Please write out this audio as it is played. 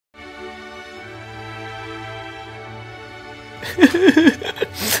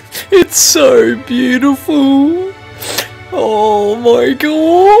It's so beautiful. Oh my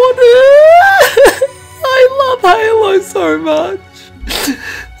god. I love Halo so much.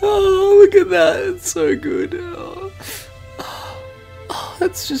 Oh, look at that. It's so good. Oh,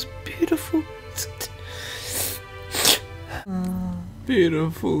 that's just beautiful.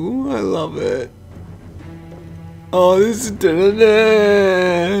 Beautiful. I love it. Oh, this is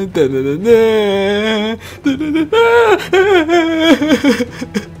da-da-da, da-da-da-da, da-da-da-da.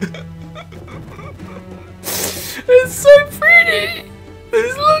 It's so pretty.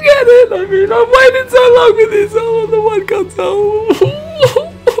 Just look at it. I mean, I've waited so long for this. I want the one console.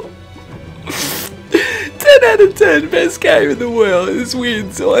 10 out of 10, best game in the world. This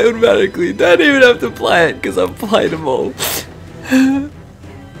wins, so I automatically don't even have to play it because I've played them all.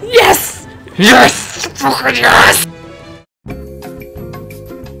 Yes! Yes! Fucking yes!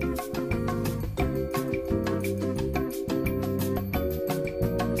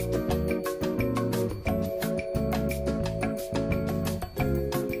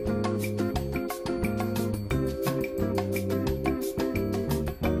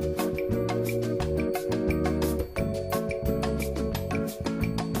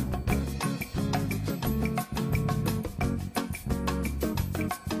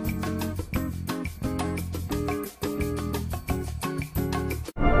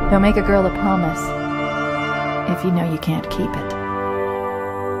 Don't make a girl a promise if you know you can't keep it.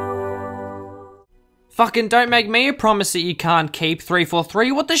 Fucking don't make me a promise that you can't keep,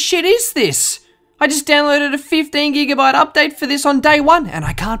 343. What the shit is this? I just downloaded a 15GB update for this on day one and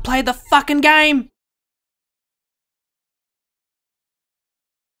I can't play the fucking game.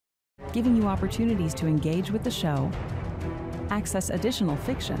 Giving you opportunities to engage with the show, access additional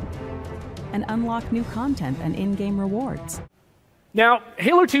fiction, and unlock new content and in-game rewards. Now,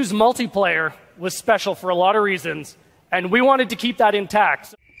 Halo 2's multiplayer was special for a lot of reasons, and we wanted to keep that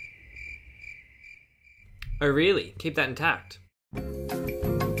intact. Oh really? Keep that intact.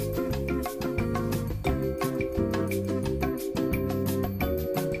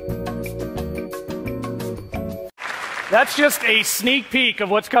 That's just a sneak peek of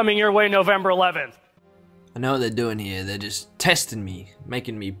what's coming your way November 11th. I know what they're doing here. They're just testing me,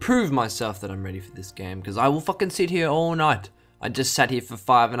 making me prove myself that I'm ready for this game, because I will fucking sit here all night. I just sat here for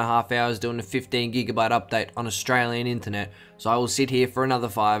 5.5 hours doing a 15GB update on Australian internet, so I will sit here for another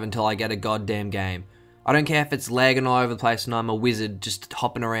 5 until I get a goddamn game. I don't care if it's lagging all over the place and I'm a wizard just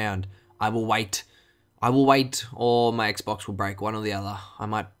hopping around. I will wait. I will wait, or my Xbox will break, one or the other. I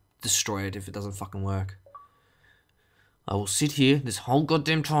might destroy it if it doesn't fucking work. I will sit here this whole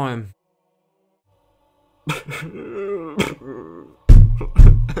goddamn time.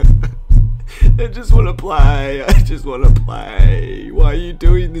 I just want to play. I just want to play. Why are you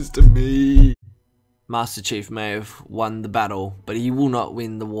doing this to me? Master Chief may have won the battle, but he will not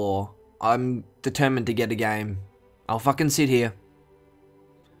win the war. I'm determined to get a game. I'll fucking sit here.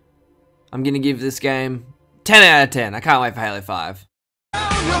 I'm gonna give this game 10 out of 10. I can't wait for Halo 5.